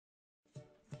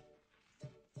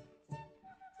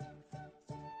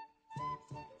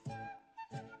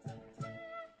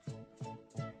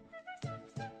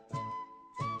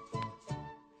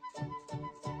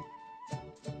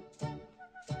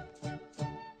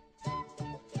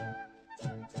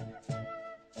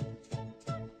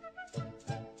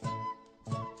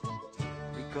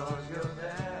'cause you're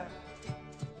there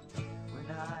when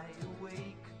I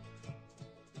awake.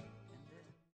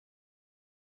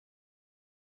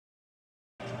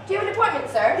 Do you have an appointment,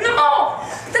 sir? No!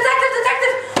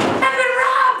 Detective! I've been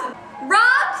robbed!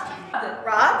 Robbed?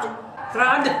 Robbed?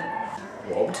 Robbed?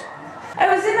 I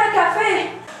was in that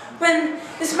cafe when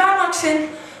this man walks in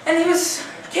and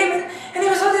came in and he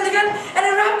was holding the gun and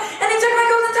he robbed and he took my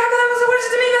golden taco that was awarded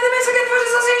to me by the Mexican Food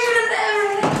Association and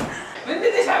everything. When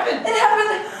did this happen? It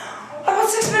happened about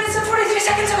 6 minutes and 43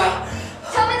 seconds ago.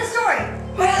 Tell me the story.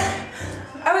 Well,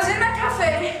 I was in that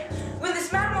cafe when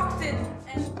this man walked in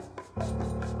and...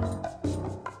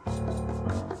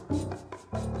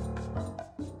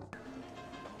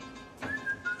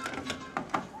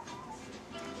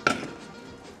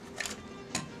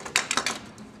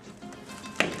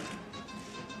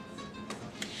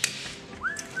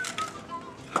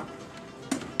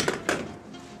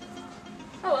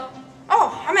 Hello. Oh,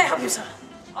 how may I help you, sir?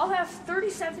 I'll have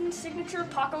 37 signature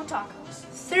Paco tacos.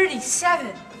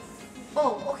 37.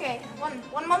 Oh, okay.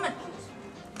 One moment, please.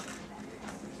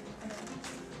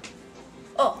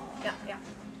 Oh, yeah.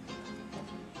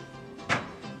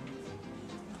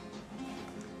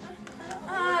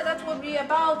 That would be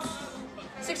about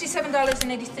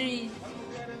 $67.83.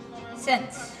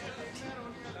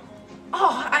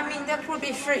 Oh, I mean, that would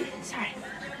be free. Sorry.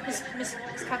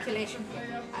 Miscalculation.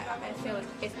 I failed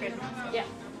 8th grade math. Yeah.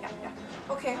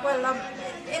 Okay, well,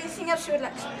 anything else you would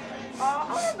like, sir?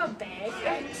 I'll have a bag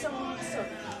and some soda.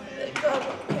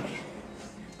 Okay.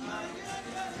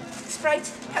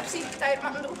 Sprite, Pepsi, Diet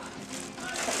Mountain Dew.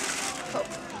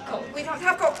 Coke. We don't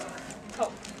have Coke.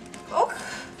 Coke. Coke?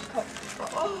 Coke.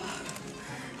 Oh.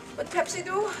 Would Pepsi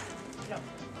do? No.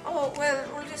 Oh, well,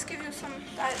 we'll just give you some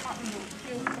Diet Mountain Dew.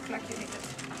 You look like you need it.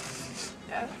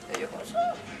 Yeah, there you go,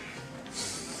 sir.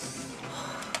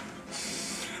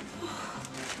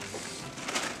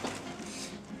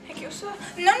 Thank you, sir.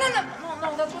 No,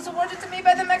 that was awarded to me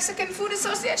by the Mexican Food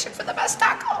Association for the best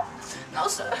taco. No,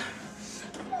 sir.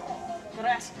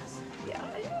 Gracias. Yeah.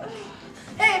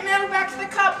 Hey, mail back the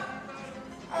cup.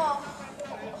 Oh.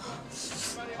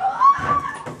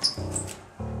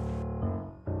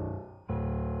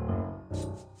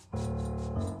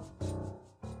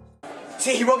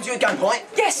 See, he robbed you at gunpoint?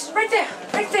 Yes, right there.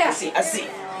 I see.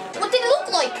 What did it look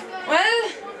like? Well,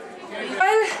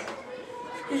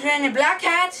 he's wearing a black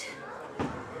hat,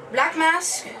 black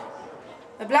mask,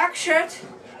 a black shirt,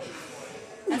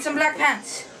 and some black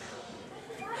pants.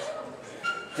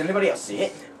 Did anybody else see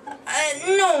it?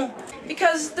 No,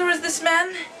 because there was this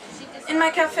man in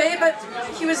my cafe, but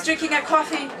he was drinking a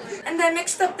coffee, and I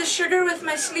mixed up the sugar with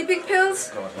my sleeping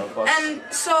pills, and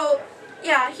so,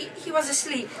 yeah, he was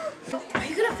asleep. Are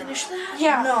you gonna finish that?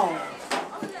 Yeah. No.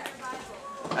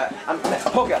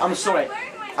 Paco, I'm sorry.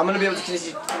 I'm going to be able to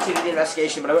continue the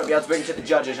investigation, but I won't be able to bring it to the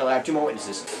judge until I have 2 more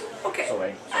witnesses. Okay.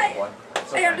 Sorry, boy.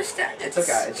 It's I understand. It's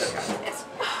okay.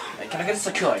 Can I get a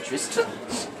psychiatrist?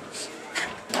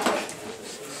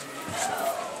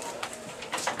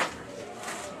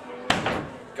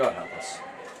 God help us.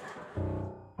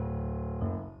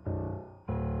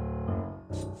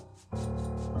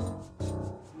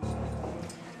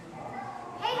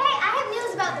 Hey, I have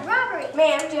news about the robbery.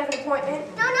 Ma'am, do you have an appointment?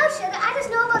 No, sugar, I just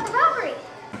know about the robbery.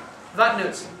 What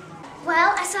news?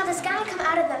 Well, I saw this guy come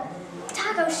out of the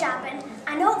taco shop, and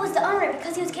I know it was the owner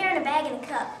because he was carrying a bag and a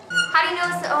cup. How do you know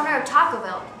it's the owner of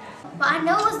Tacoville? Well, I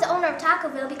know it was the owner of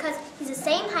Tacoville because he's the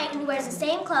same height and he wears the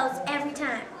same clothes every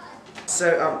time.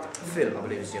 So, Phil, I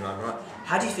believe is your name, right?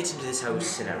 How do you fit into this whole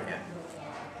scenario?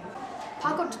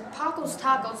 Paco's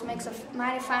Tacos makes a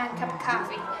mighty fine cup of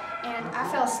coffee, and I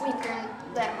fell asleep during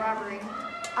that robbery.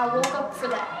 I woke up for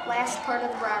that last part of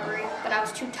the robbery, but I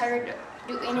was too tired to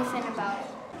do anything about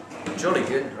it. Jolly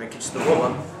good. I mean, just the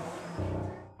woman.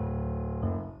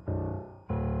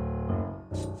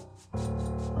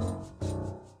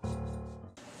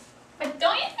 But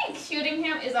don't you think shooting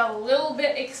him is a little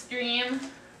bit extreme?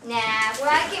 Nah,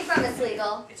 where I came from it's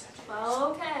legal.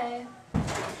 Okay.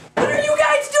 What are you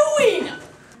guys doing?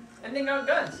 Sending out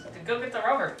guns to go get the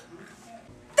robber.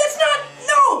 That's not,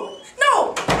 no,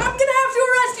 I'm gonna have to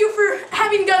arrest you for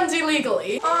having guns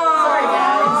illegally. Sorry,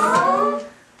 guys.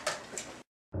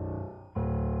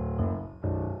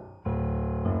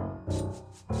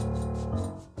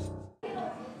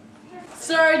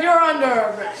 Sir, you're under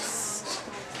arrest.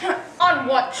 On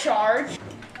what charge?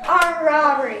 Armed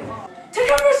robbery. Take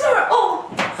cover, sir. Oh,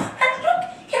 and look,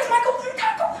 here's my golden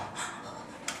taco.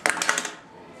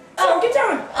 Oh, get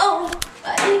down. Oh,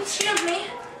 excuse me.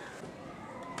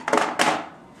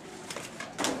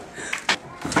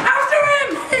 After him!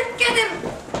 Get him!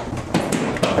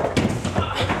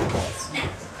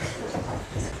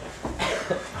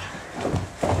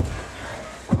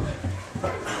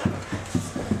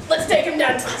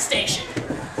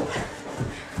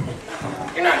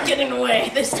 You're not getting away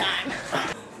this time.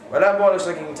 Well, that boy looks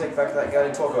like he can take back that guy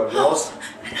in Taco of yours.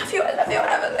 I love you, I love you,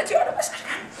 I'll never let you out of my sight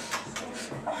again.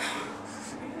 Are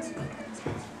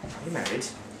you married?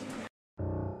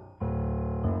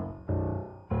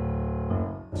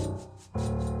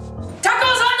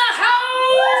 Tacos on the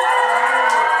house!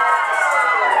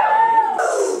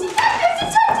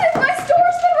 Detective, my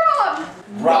store's been robbed!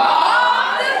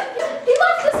 Robbed? He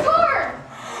left the store!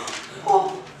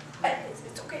 Oh,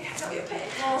 it's okay, I know you're paying.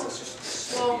 Well,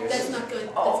 that's not good.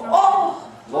 That's not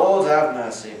Oh! Lord have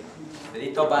mercy.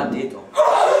 Frito bandito.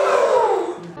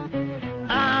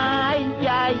 Ay,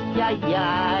 ay, ay,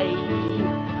 ay.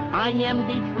 I am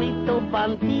the frito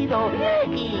bandido.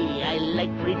 I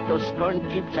like fritos corn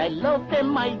chips. I love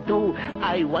them, I do.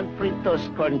 I want fritos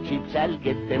corn chips. I'll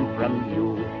get them from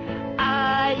you.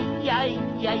 Ay, ay,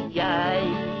 ay, ay.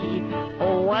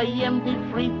 Oh, I am the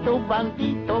frito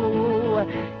bandito.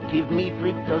 Give me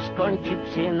fritos corn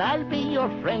chips and I'll be your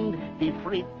friend. The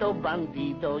frito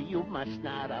bandido, you must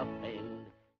not offend.